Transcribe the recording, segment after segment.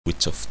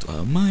Which of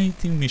our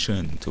mighty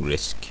mission to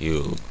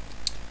rescue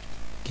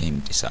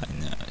game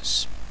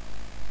designers,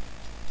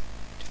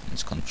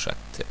 defense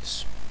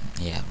contractors.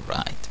 Yeah,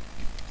 right.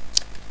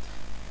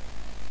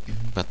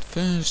 But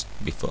first,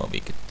 before we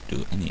could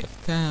do any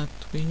of that,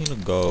 we'll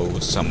go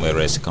somewhere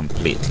else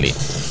completely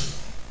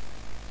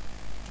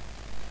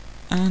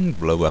and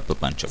blow up a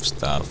bunch of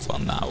stuff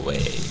on our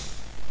way.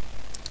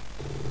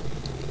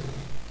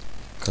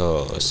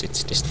 Cause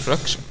it's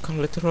destruction,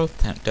 collateral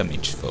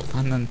damage for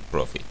fun and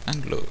profit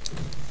and loot.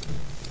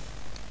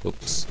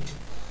 Oops.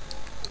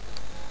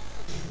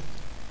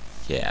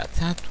 Yeah,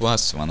 that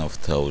was one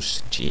of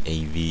those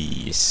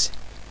GAVs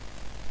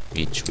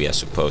which we are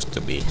supposed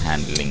to be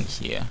handling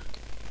here.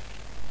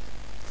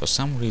 For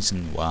some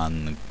reason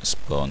one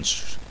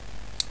spawns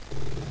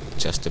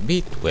just a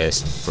bit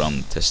west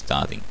from the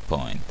starting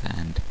point,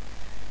 and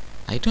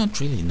I don't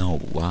really know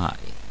why.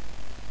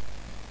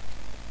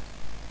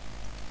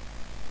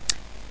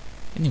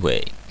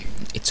 Anyway,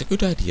 it's a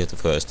good idea to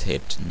first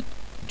head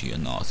due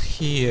north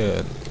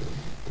here,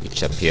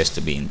 which appears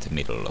to be in the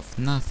middle of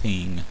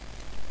nothing.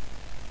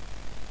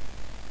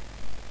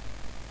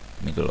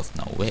 Middle of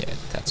nowhere,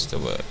 that's the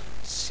word.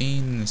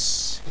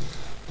 Since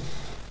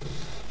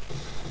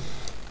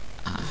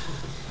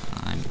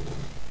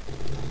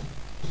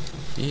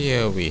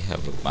here we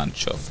have a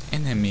bunch of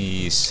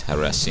enemies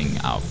harassing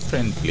our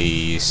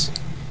friendlies,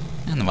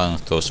 and one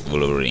of those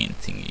Wolverine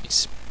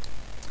thingies.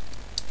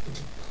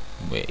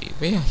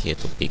 We are here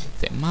to pick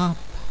them up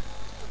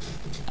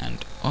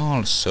and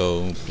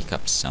also pick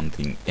up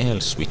something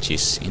else which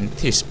is in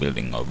this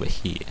building over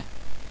here.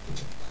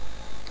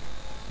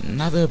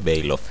 Another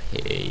bale of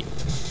hay.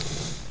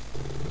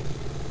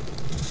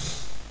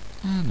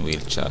 And we'll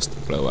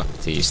just blow up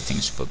these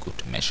things for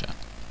good measure.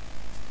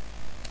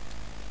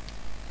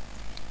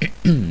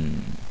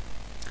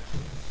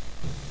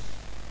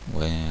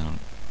 Well,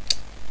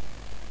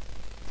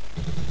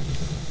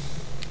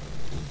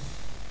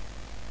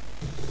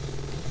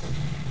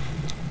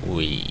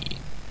 we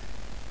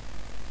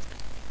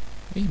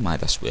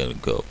might as well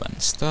go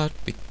and start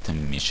with the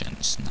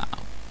missions now.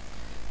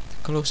 The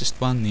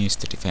closest one is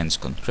the defense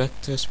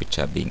contractors, which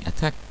are being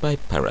attacked by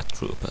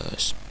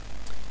paratroopers.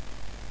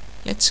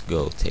 Let's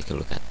go take a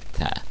look at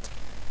that.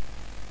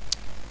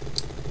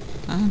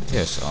 And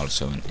there's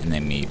also an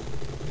enemy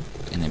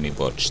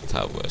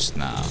watchtowers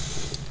now.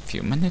 If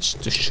you manage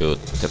to shoot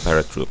the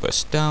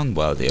paratroopers down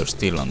while they are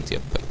still on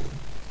their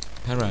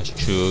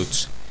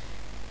parachutes,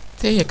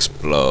 they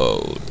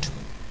explode.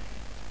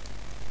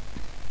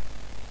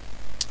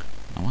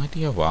 No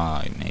idea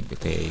why.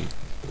 Maybe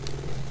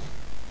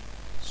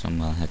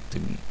someone had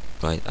the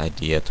right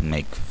idea to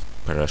make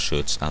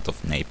parachutes out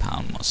of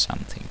napalm or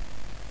something.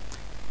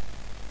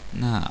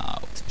 Now,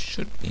 there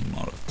should be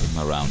more of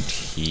them around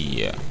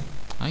here.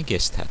 I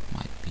guess that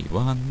might be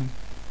one.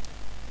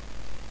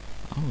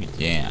 Oh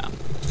yeah,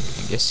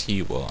 I guess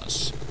he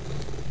was.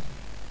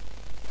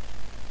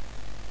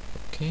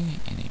 Okay,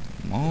 any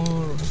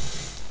more?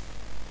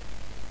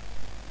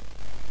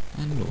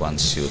 And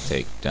once you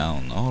take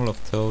down all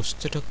of those,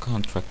 the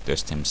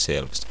contractors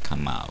themselves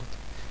come out.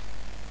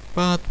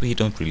 But we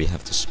don't really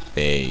have the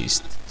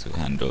space to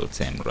handle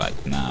them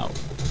right now.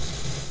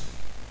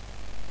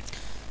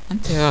 And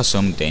there are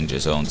some danger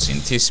zones in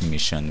this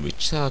mission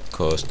which are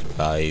caused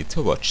by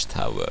the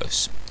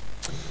watchtowers.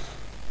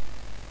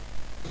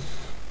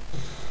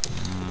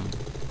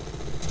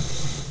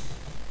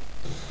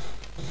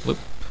 Whoop.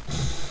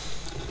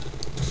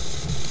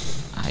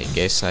 I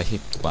guess I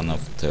hit one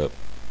of the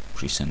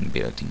prison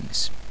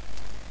buildings.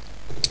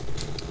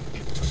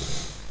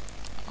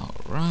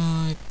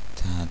 Alright,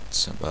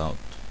 that's about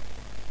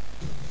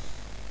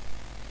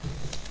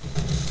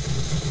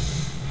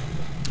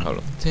all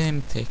of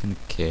them taken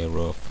care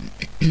of.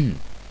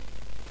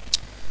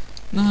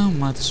 Now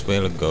might as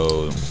well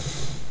go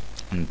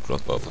and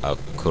drop off our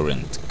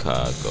current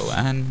cargo,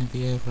 and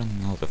we are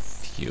running out of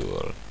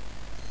fuel.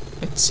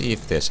 Let's see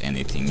if there's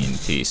anything in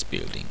these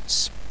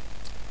buildings.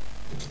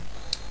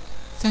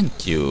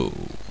 Thank you.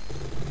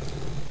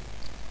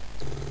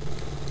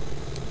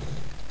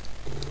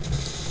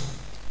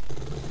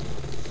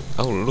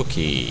 Oh,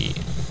 looky.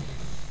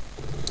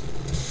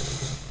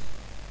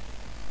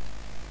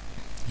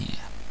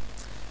 Yeah.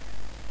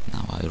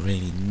 Now I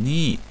really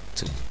need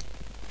to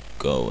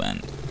go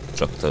and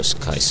drop those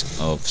guys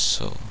off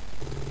so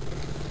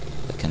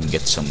I can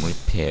get some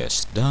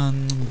repairs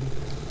done.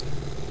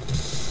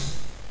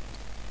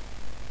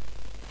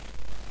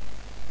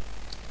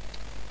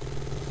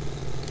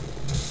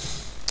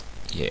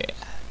 Yeah,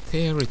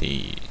 there it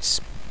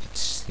is. Let's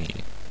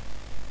see.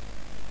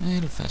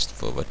 Well, fast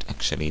forward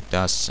actually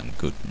does some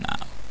good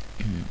now.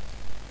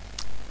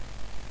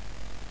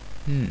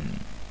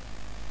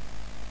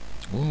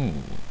 Ooh,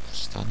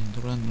 starting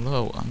to run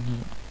low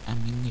on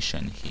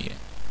ammunition here.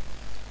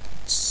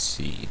 Let's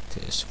see,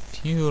 there's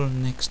fuel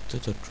next to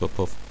the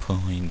drop-off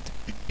point.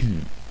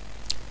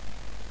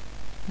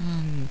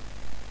 And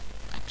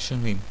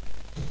actually,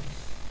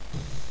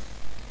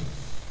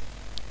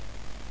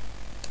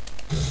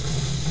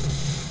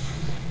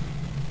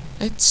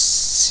 Let's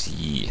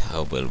see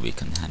how well we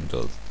can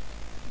handle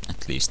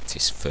at least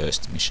this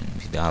first mission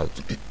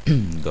without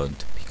going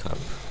to pick up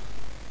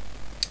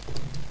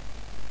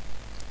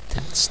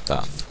that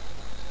stuff.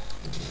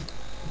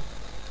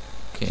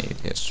 Okay,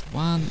 there's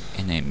one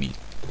enemy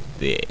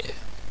there.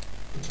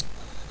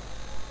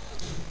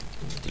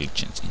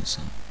 Diligence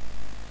inside.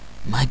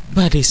 My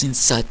buddy's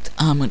inside the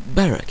armored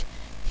barrack.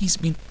 He's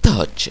been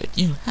tortured.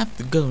 You'll have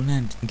to go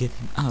land and get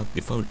him out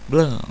before it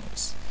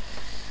blows.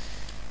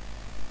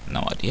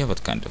 No idea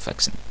what kind of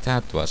accent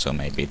that was, or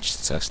maybe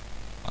it's just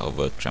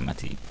over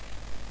dramatic.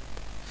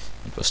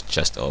 It was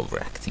just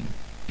overacting.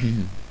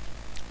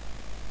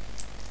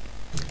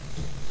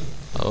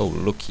 Oh,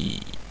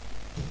 looky.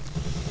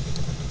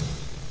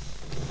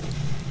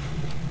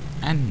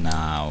 And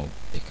now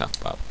pick up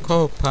our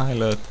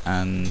co-pilot,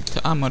 and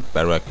the armored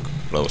barrack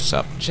blows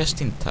up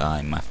just in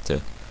time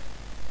after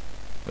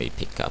we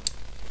pick up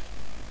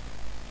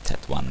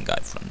that one guy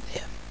from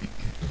there.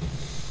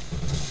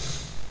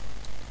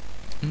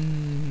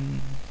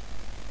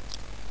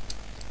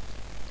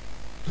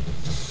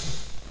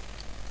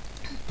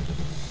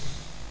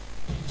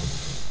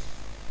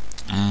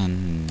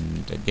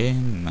 And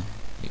again,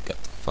 we got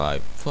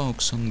 5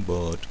 folks on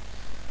board.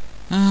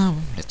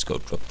 Let's go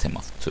drop them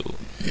off too.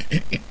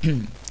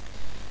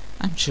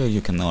 I'm sure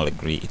you can all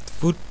agree it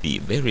would be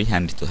very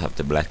handy to have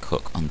the Black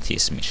Hawk on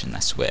this mission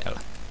as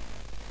well.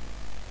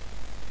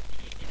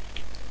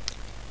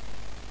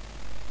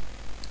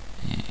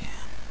 Yeah.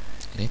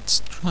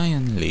 Let's try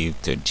and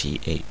leave the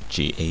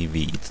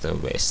GAV to the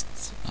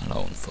west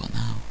alone for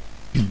now.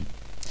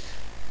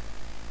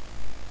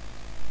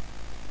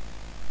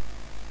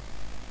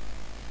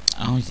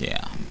 Oh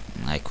yeah,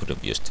 I could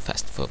have used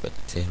fast forward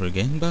there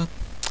again, but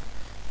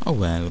oh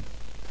well.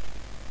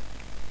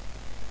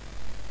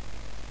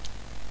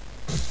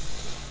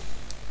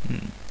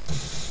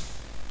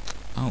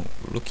 Oh,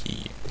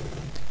 looky.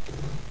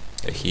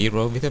 A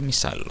hero with a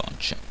missile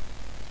launcher.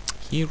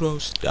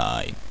 Heroes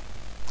die.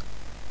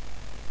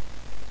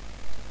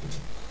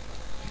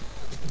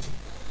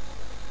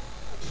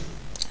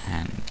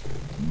 And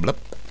blup.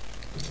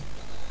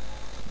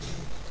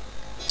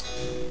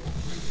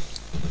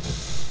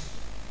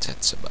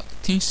 That's about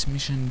this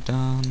mission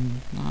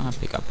done.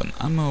 Pick up an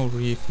ammo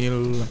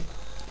refill.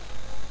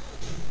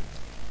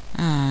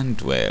 And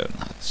well,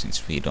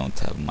 since we don't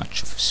have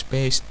much of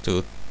space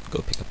to go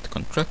pick up the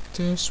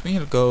contractors,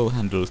 we'll go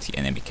handle the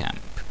enemy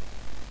camp.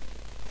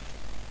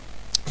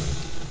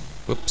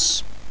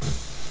 Whoops.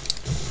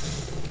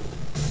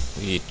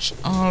 Which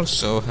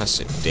also has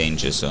a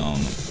danger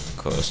zone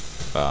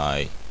caused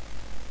by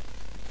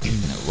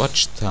a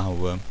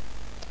watchtower.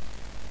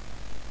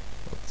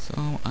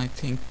 Although I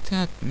think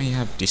that may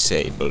have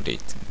disabled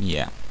it,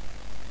 yeah.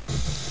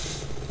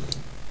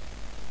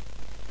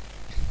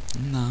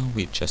 Now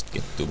we just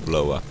get to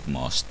blow up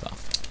more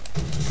stuff.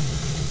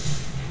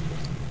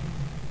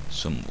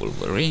 Some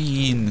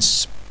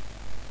Wolverines.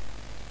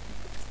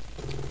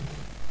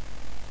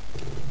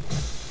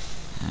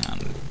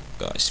 And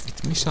guys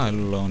with missile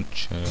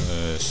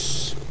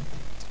launchers.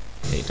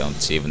 They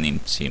don't even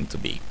seem to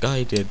be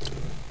guided.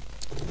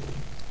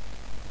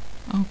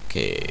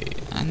 Okay,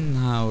 and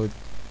now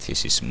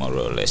this is more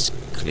or less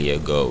clear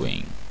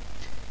going.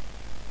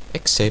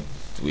 Except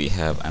we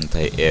have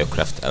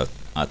anti-aircraft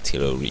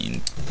artillery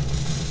in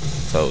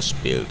those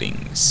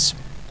buildings.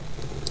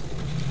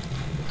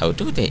 How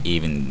do they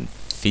even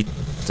fit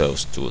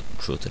those two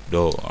through the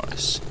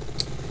doors?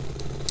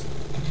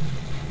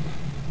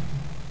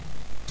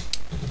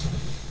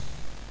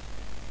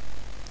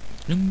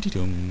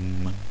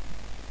 Dum-de-dum.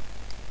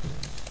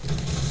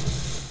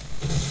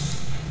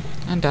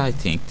 And I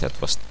think that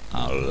was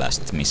our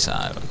last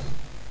missile.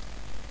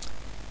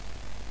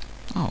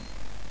 Oh,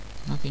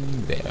 nothing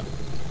in there.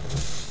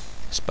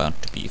 It's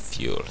bound to be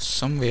fuel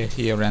somewhere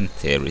here, and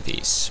there it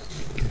is.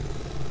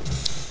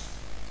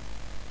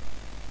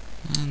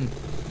 And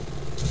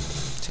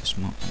there's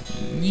more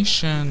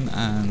ammunition,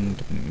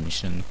 and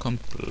mission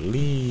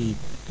complete.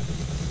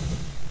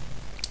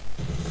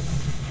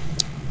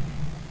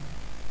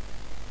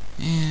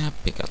 Yeah,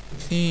 pick up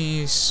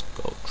these,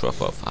 go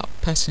drop off our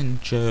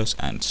passengers,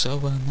 and so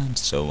on and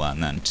so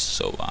on and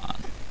so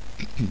on.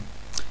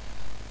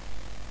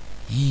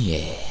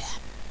 Yeah.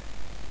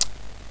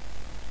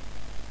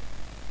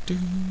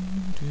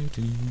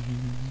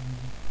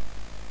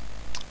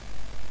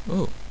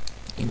 Oh,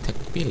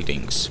 intact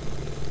buildings.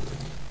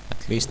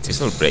 At least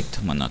this'll break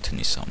the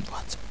monotony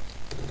somewhat.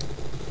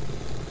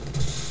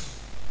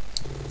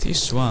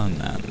 This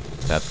one and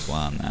that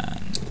one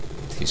and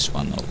this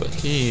one over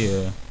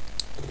here.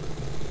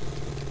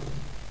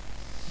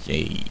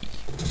 Yay.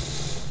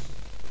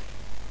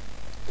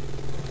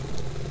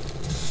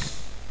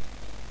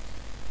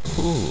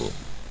 Cool.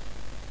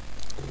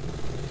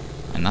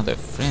 Another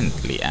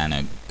friendly and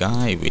a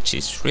guy which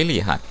is really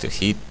hard to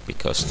hit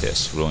because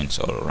there's ruins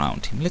all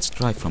around him. Let's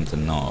try from the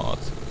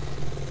north.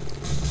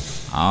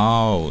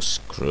 Oh,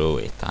 screw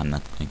it. I'm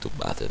not going to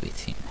bother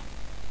with him.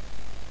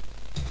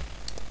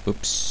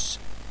 Oops.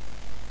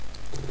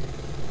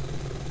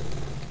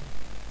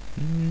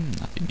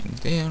 Nothing in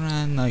there,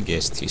 and I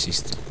guess this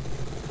is the...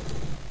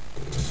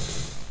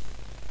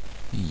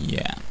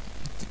 Yeah.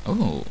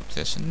 Oh,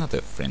 there's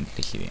another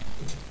friendly here.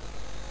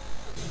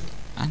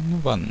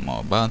 And one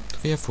more, but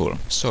we are full.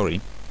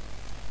 Sorry.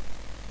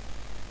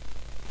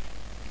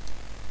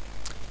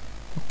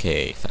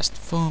 Okay, fast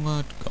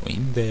forward, go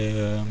in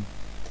there.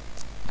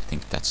 I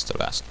think that's the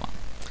last one.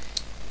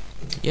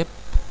 Yep.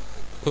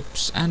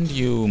 Oops, and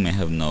you may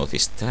have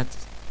noticed that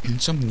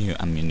some new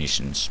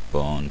ammunition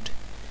spawned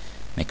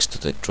next to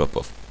the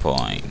drop-off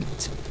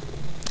point.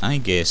 I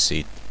guess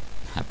it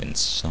happens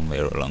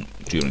somewhere along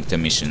during the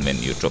mission when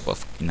you drop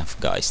off enough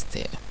guys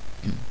there.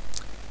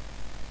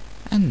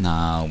 And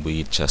now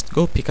we just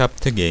go pick up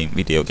the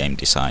video game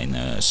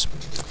designers,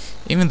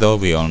 even though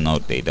we all know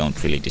they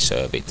don't really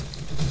deserve it.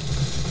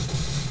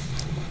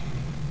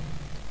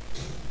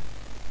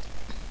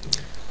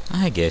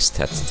 I guess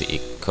that's the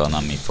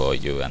economy for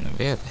you, and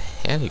where the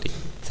hell did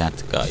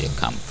that guy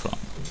come from?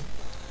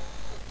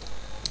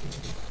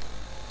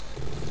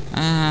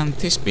 And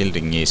this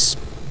building is,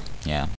 yeah,